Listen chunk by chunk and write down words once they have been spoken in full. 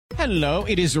Hello,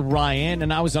 it is Ryan,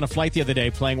 and I was on a flight the other day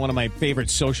playing one of my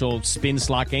favorite social spin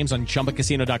slot games on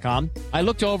ChumbaCasino.com. I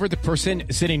looked over at the person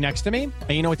sitting next to me, and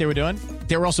you know what they were doing?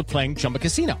 They were also playing Chumba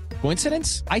Casino.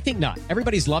 Coincidence? I think not.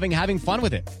 Everybody's loving having fun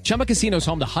with it. Chumba Casino is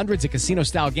home to hundreds of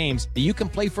casino-style games that you can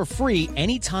play for free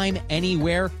anytime,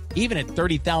 anywhere, even at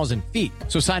 30,000 feet.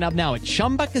 So sign up now at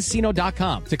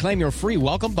ChumbaCasino.com to claim your free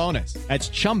welcome bonus. That's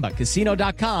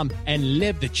ChumbaCasino.com and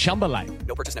live the Chumba life.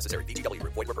 No purchase necessary. VGW.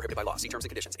 Void where prohibited by law. See terms and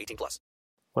conditions. 18+.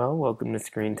 Well, welcome to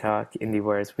Screen Talk,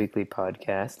 IndieWire's weekly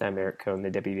podcast. I'm Eric Cohn, the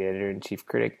deputy editor and chief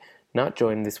critic, not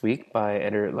joined this week by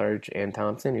editor-at-large Ann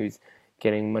Thompson, who's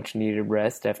getting much-needed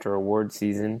rest after award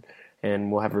season,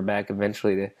 and we'll have her back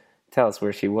eventually to tell us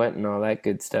where she went and all that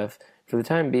good stuff. For the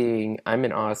time being, I'm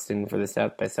in Austin for the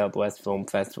South by Southwest Film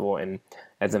Festival, and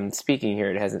as I'm speaking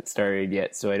here, it hasn't started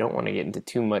yet, so I don't want to get into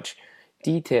too much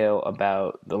detail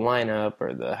about the lineup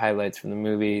or the highlights from the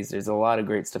movies. There's a lot of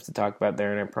great stuff to talk about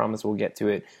there, and I promise we'll get to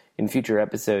it in future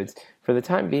episodes. For the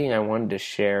time being, I wanted to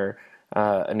share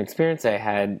an experience I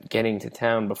had getting to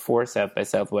town before South by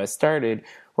Southwest started,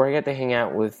 where I got to hang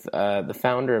out with the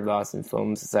founder of the Austin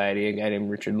Film Society, a guy named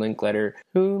Richard Linklater,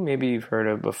 who maybe you've heard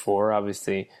of before,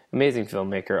 obviously amazing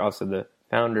filmmaker, also the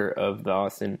founder of the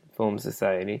Austin Film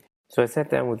Society. So I sat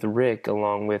down with Rick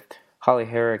along with Holly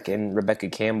Herrick and Rebecca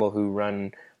Campbell, who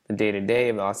run the day-to-day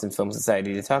of the Austin Film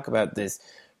Society, to talk about this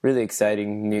really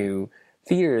exciting new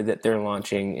theater that they're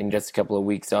launching in just a couple of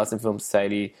weeks. The Austin Film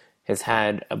Society has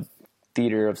had a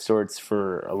theater of sorts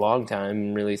for a long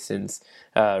time, really since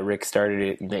Rick started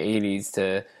it in the 80s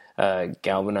to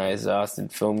galvanize the Austin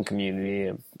film community,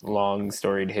 a long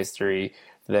storied history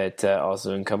that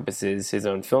also encompasses his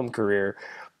own film career.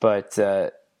 But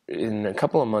in a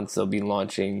couple of months, they'll be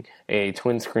launching a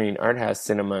twin-screen art house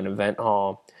cinema and event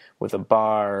hall with a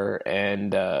bar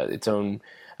and its own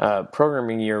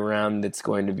programming year-round that's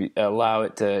going to allow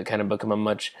it to kind of become a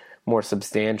much more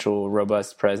substantial,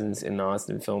 robust presence in the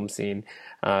Austin film scene.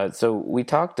 So we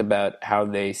talked about how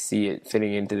they see it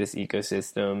fitting into this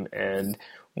ecosystem and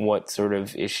what sort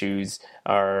of issues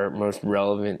are most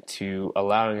relevant to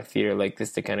allowing a theater like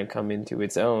this to kind of come into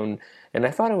its own. And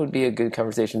I thought it would be a good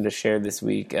conversation to share this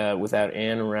week without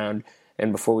Ann around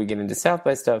and before we get into South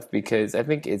by stuff, because I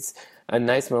think it's a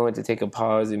nice moment to take a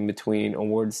pause in between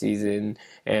award season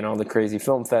and all the crazy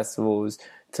film festivals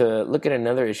to look at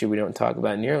another issue we don't talk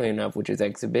about nearly enough, which is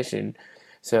exhibition.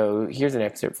 So here's an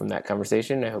excerpt from that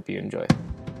conversation. I hope you enjoy.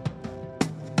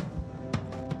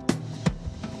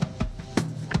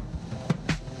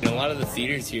 A lot of the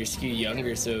theaters here skew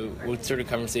younger, so what sort of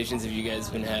conversations have you guys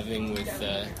been having with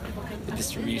the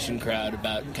distribution crowd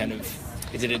about kind of,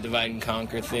 is it a divide and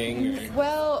conquer thing? Or?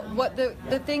 Well, what the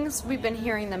things we've been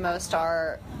hearing the most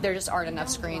are there just aren't enough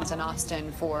screens in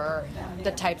Austin for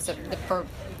the types of, for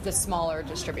the smaller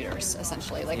distributors,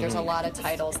 essentially. Like, there's a lot of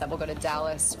titles that will go to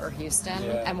Dallas or Houston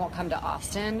and won't come to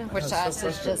Austin, which to us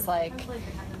is just like,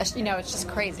 you know, it's just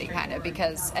crazy, kind of,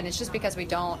 because, and it's just because we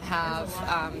don't have,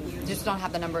 just don't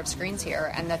have the number of screens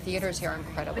here, and the theaters here are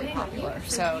incredibly popular.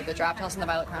 So the Draft House and the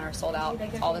Violet Crown are sold out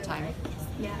all the time.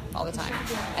 All the time.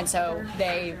 And so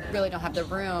they really don't have the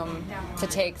room to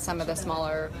take some of the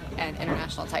smaller and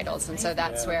international titles. And so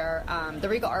that's where the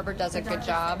Regal Arbor does a good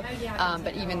job.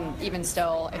 But even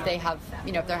still, if they have,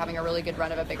 you know, if they're having a really good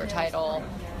run of a bigger title,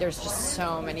 there's just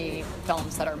so many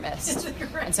films that are missed.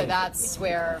 And so that's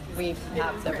where we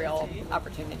have the real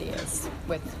opportunity is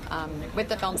with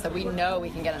the films that we know we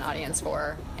can get an audience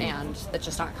for and that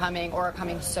just aren't coming or are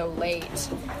coming so late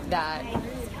that,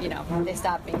 you know, they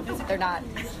stop being, they're not,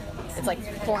 it's like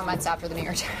 4 months after the New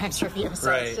York Times review,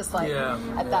 so it's just like,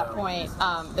 at that point,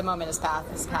 the moment is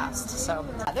past, so.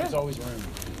 There's always room.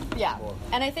 Yeah,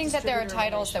 and I think that there are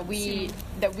titles that we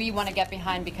want to get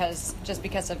behind because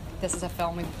of this is a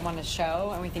film we want to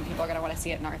show, and we think people are going to want to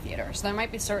see it in our theater. So there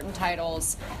might be certain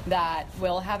titles that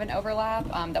will have an overlap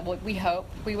that we hope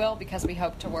we will, because we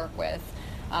hope to work with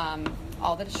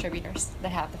all the distributors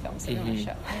that have the films that we want to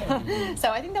show.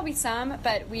 So I think there'll be some,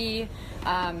 but we,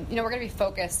 we're going to be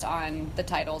focused on the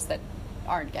titles that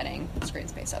aren't getting screen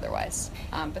space otherwise.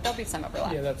 But there'll be some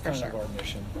overlap. Yeah, that's for kind sure. of our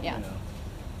mission. Yeah. You know.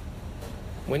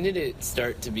 When did it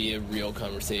start to be a real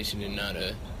conversation and not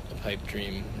a pipe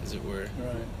dream, as it were?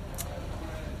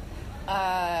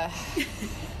 Right.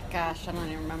 Gosh, I don't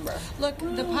even remember. Look,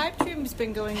 the pipe dream's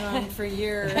been going on for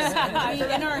years.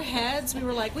 In our heads, we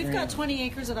were like, we've got 20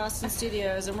 acres at Austin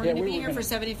Studios, and we're going to be here for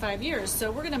 75 years,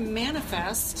 so we're going to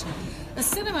manifest a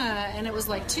cinema. And it was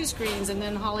like 2 screens, and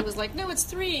then Holly was like, no, it's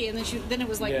 3, and then it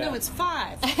was like, no, it's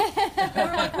 5.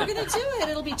 We're like, we're going to do it.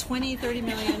 It'll be 20, 30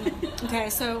 million. Okay,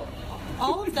 so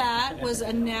all of that was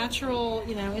a natural,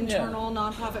 internal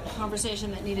nonprofit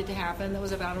conversation that needed to happen. That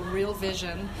was about a real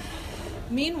vision.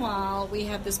 Meanwhile, we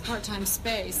had this part-time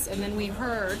space, and then we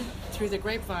heard through the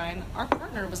grapevine our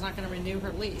partner was not going to renew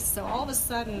her lease. So all of a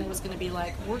sudden, it was going to be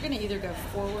like, we're going to either go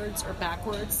forwards or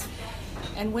backwards.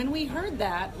 And when we heard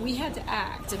that, we had to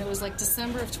act, and it was like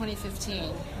December of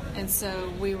 2015. And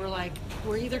so we were like,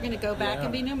 we're either going to go back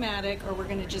and be nomadic, or we're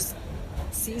going to just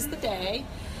seize the day.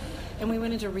 And we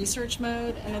went into research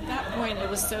mode, and at that point, it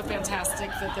was so fantastic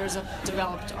that there's a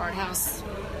developed art house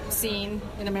scene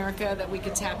in America that we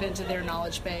could tap into their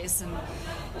knowledge base. And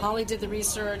Holly did the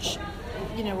research,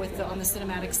 on the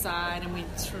cinematic side, and we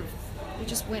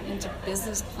just went into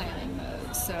business planning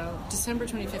mode. So December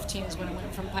 2015 is when it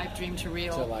went from pipe dream to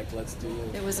real. So let's do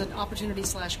it. It was an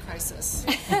opportunity/crisis.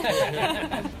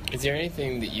 Is there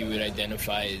anything that you would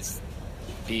identify as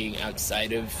being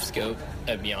outside of scope,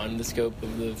 beyond the scope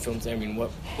of the films? I mean,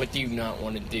 what do you not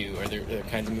want to do? Are there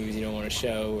kinds of movies you don't want to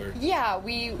show? Or yeah,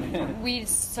 we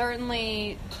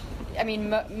certainly. I mean,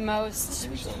 most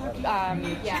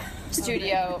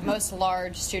most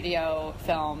large studio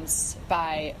films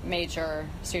by major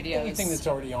studios. Anything that's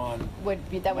already on would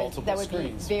be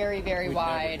very, very We'd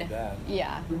wide. never do that.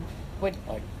 Yeah,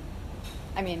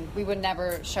 we would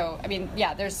never show. I mean,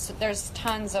 yeah, there's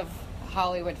tons of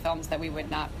Hollywood films that we would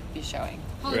not be showing.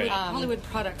 Hollywood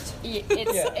product.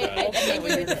 Ultimately,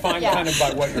 you're defined kind of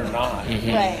by what you're not,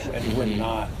 right? And you would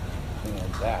not,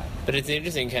 that. But it's an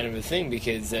interesting kind of a thing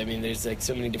because there's like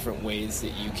so many different ways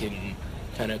that you can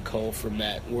kind of cull from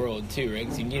that world too, right?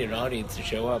 Because you need an audience to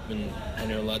show up, and I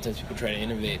know a lot of times people try to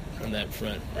innovate on that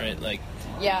front, right? Like,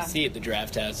 you see at the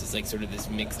Draft House, it's like sort of this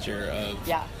mixture of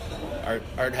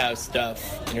art house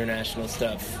stuff, international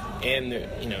stuff, and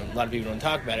a lot of people don't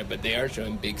talk about it, but they are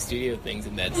showing big studio things,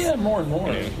 and that's more and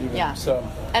more. So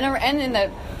and in the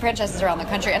franchises around the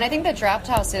country, and I think the Draft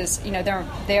House is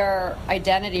their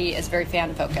identity is very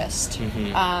fan focused.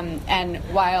 And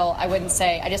while I wouldn't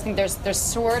say, I just think there's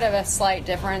sort of a slight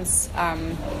difference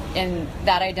in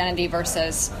that identity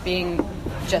versus being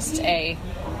just a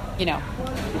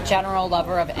general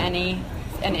lover of an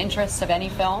interest of any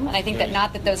film. And I think that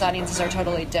not that those audiences are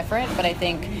totally different, but I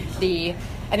think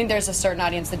there's a certain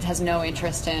audience that has no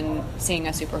interest in seeing a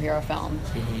superhero film.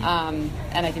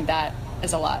 And I think that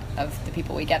is a lot of the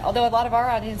people we get. Although a lot of our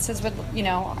audiences are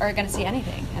going to see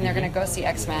anything, and they're going to go see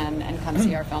X-Men and come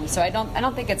see our film. So I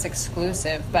don't think it's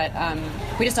exclusive, but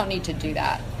we just don't need to do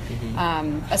that.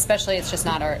 Especially, it's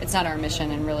not our mission,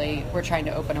 and really we're trying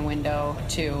to open a window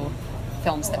to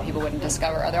films that people wouldn't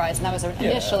discover otherwise. And that was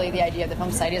initially the idea of the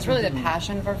Film Society, is really the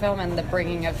passion for film and the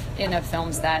bringing of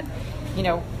films that,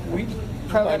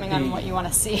 programming on what you want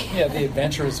to see. The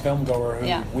adventurous film goer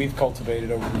who we've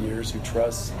cultivated over the years, who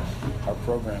trusts our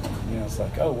programming. It's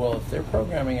like, oh, well, if they're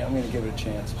programming it, I'm going to give it a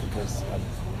chance because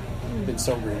I've been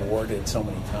so rewarded so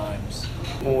many times.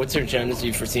 Well, what sort of challenges do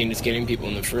you foresee in just getting people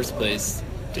in the first place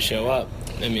to show up?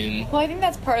 I think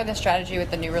that's part of the strategy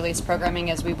with the new release programming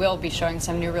is we will be showing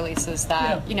some new releases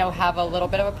that, have a little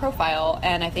bit of a profile,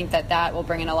 and I think that will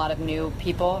bring in a lot of new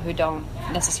people who don't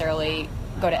necessarily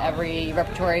go to every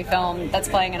repertory film that's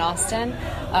playing in Austin.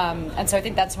 And so I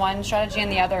think that's one strategy,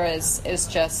 and the other is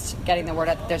just getting the word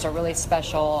out that there's a really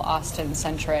special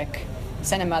Austin-centric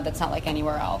cinema that's not like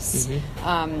anywhere else.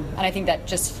 And I think that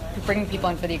just bringing people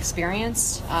in for the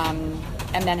experience and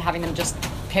then having them just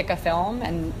pick a film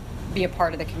and be a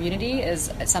part of the community is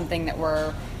something that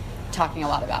we're talking a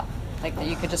lot about. Like that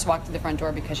you could just walk through the front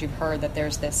door because you've heard that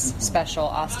there's this special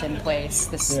Austin place,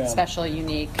 this special,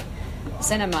 unique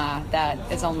cinema that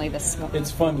is only this.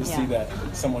 It's fun to see that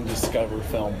someone discover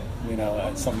film,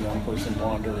 some young person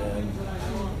wander in.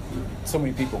 So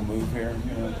many people move here,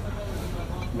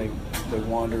 they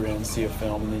wander in, see a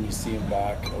film, and then you see them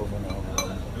back over and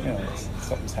over.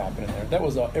 Something's happening there. That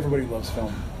was Everybody Loves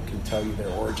Film can tell you their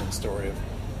origin story of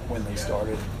when they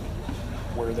started,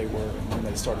 where they were, and when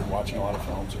they started watching a lot of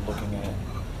films or looking at it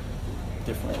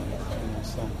differently.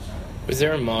 Was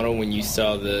there a model when you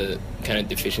saw the kind of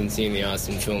deficiency in the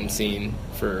Austin film scene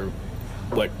for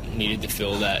what needed to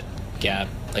fill that gap?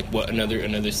 Like what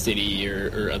another city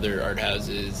or other art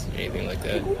houses, anything like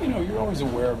that? You're always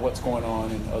aware of what's going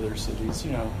on in other cities.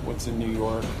 What's in New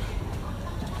York,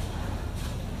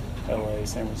 LA,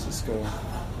 San Francisco.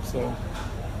 So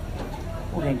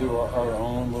we're going to do our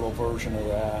own little version of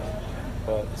that.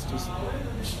 But it's just,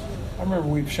 I remember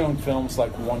we've shown films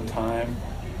like one time.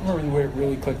 I remember where it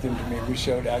really clicked into me. We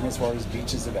showed Agnes Varda's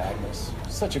Beaches of Agnes.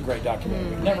 Such a great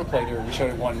documentary. Never played her. We showed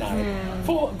it one night.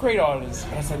 Great audience.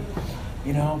 But I said,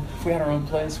 if we had our own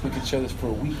place, we could show this for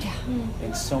a week.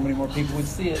 And so many more people would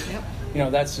see it.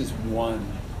 That's just one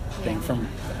thing from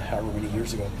however many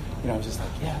years ago. I was just like,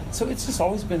 yeah. So it's just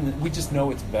always been. We just know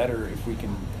it's better if we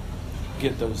can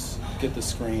get the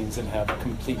screens and have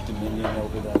complete dominion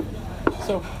over them.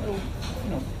 So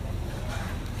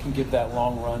can give that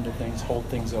long run to things, hold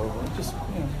things over, just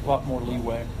a lot more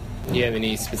leeway. Do you have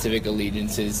any specific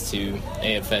allegiances to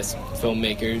AFS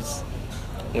filmmakers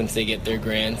once they get their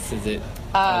grants? Is it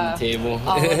on the table?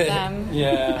 All of them.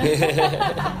 Yeah.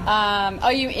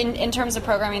 You in terms of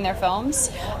programming their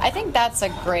films? I think that's a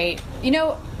great.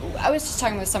 I was just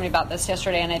talking with somebody about this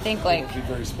yesterday, and I think It'll be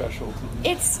very special.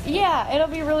 It'll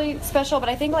be really special. But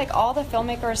I think all the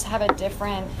filmmakers have a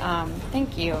different.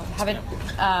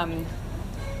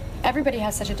 Everybody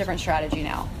has such a different strategy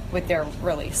now with their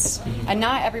release, and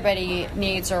not everybody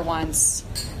needs or wants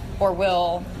or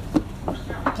will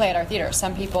play at our theater.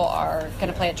 Some people are going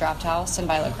to play at Draft House and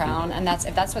Violet Crown, and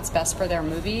if that's what's best for their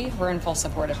movie, we're in full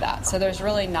support of that. So there's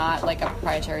really not a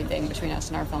proprietary thing between us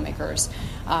and our filmmakers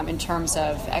in terms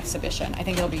of exhibition. I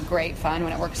think it'll be great fun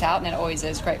when it works out, and it always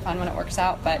is great fun when it works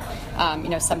out. But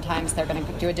sometimes they're going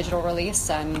to do a digital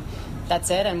release, and that's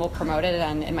it, and we'll promote it,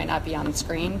 and it might not be on the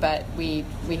screen, but we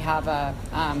have a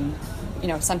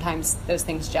sometimes those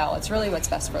things gel. It's really what's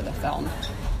best for the film.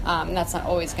 And that's not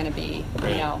always going to be,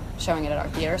 showing it at our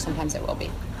theater. Sometimes it will be.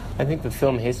 I think the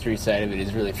film history side of it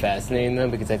is really fascinating, though,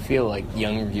 because I feel like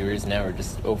young viewers now are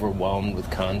just overwhelmed with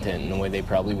content in a way they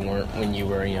probably weren't when you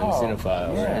were a young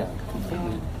cinephile. Yeah, right?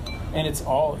 Completely. And it's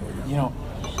all,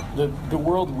 the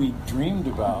world we dreamed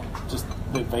about, just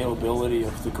the availability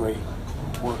of the great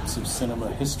works of cinema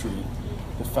history,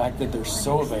 the fact that they're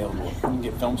so available. You can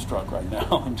get Filmstruck right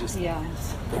now and just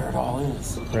there it all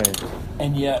is. Right.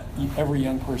 And yet, every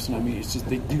young person I meet, it's just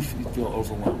they do feel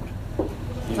overwhelmed.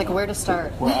 Where to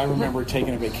start? Well, I remember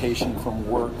taking a vacation from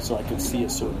work so I could see a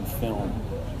certain film.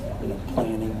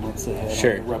 Planning months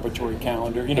ahead on the repertory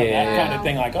calendar. That kind of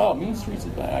thing. Mean Streets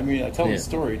is bad. I tell the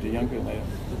story to young people.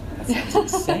 That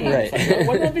sounds insane. Right.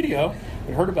 What's that video?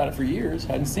 I heard about it for years.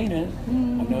 Hadn't seen it. I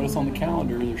noticed on the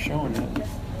calendar they're showing it.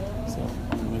 So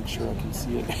I'm going to make sure I can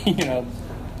see it,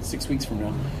 6 weeks from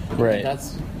now. Right.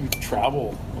 You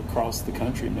travel across the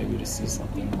country maybe to see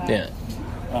something. Yeah.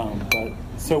 But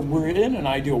so we're in an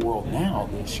ideal world now,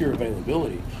 the sheer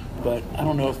availability. But I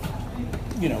don't know if,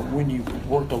 when you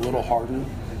worked a little harder,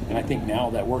 and I think now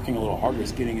that working a little harder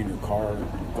is getting in your car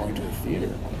and going to the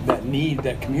theater.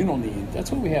 That communal need,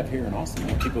 that's what we have here in Austin.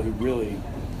 People who really,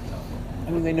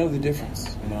 they know the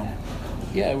difference,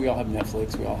 Yeah, we all have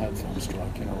Netflix, we all have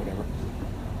Filmstruck, whatever.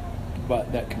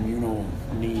 But that communal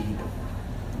need,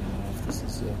 if this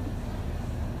is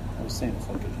I was saying it's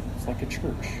like a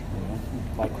church,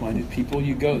 like-minded people.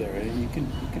 You go there and you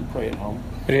can pray at home.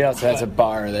 But it also has a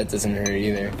bar that doesn't hurt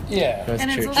either. Yeah, most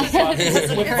and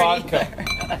churches. with vodka.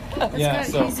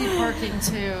 It's got easy parking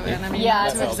too, and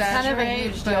it's kind of a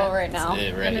huge deal right now.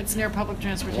 And it's near public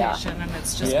transportation, and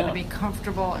it's just going to be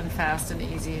comfortable and fast and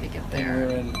easy to get there.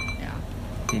 And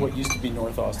what used to be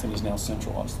North Austin is now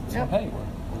Central Austin. So hey, we're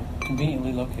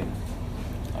conveniently located.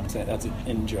 I'm saying that's an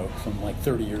in-joke from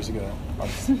 30 years ago. I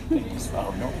was thinking,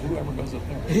 whoever goes up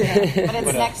there. Yeah. But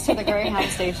it's next to the Greyhound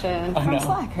station from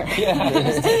Slacker.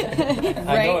 Yeah.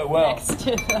 I know it well. Next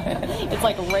to it's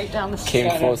right down the street.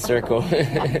 Came full circle.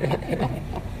 It's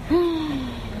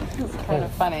kind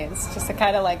of funny. It's just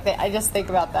I just think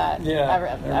about that.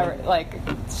 Yeah.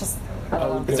 It's just...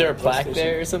 Is there a plaque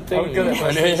there or something? I would go to that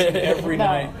bus station every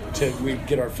night. We'd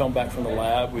get our film back from the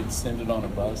lab. We'd send it on a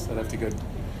bus. I'd have to go...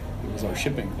 It was our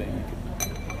shipping thing.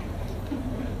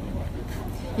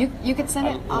 You could send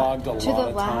it logged to the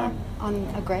lab on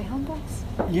a Greyhound bus?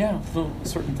 Yeah, for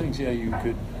certain things. Yeah, you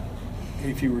could,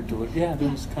 if you were delivered. Yeah,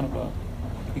 there was kind of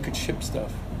you could ship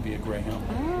stuff via Greyhound.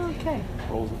 Oh, okay.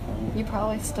 Rolls of phone. You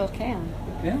probably still can.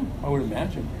 Yeah, I would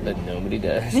imagine. But nobody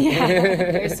does. Yeah,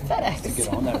 there's FedEx. To get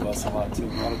on that bus a lot, too.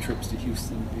 A lot of trips to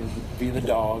Houston via the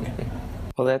dog.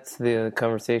 Well, that's the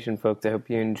conversation, folks. I hope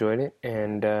you enjoyed it.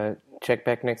 And check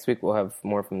back next week. We'll have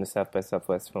more from the South by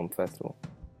Southwest Film Festival.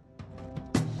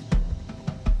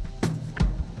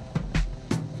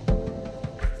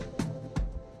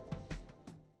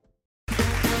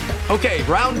 Okay,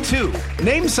 round two.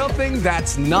 Name something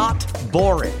that's not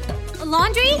boring. A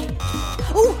laundry?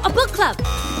 Ooh, a book club.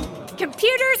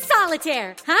 Computer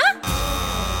solitaire, huh?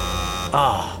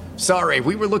 Ah, sorry,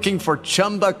 we were looking for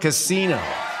Chumba Casino.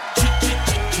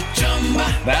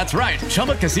 That's right,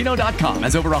 ChumbaCasino.com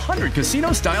has over 100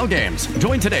 casino-style games.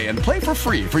 Join today and play for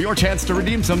free for your chance to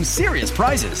redeem some serious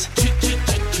prizes.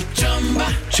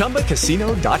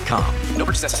 ChumbaCasino.com. No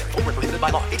purchase necessary. Void where prohibited by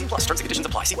law. 18+ terms and conditions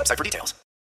apply. See website for details.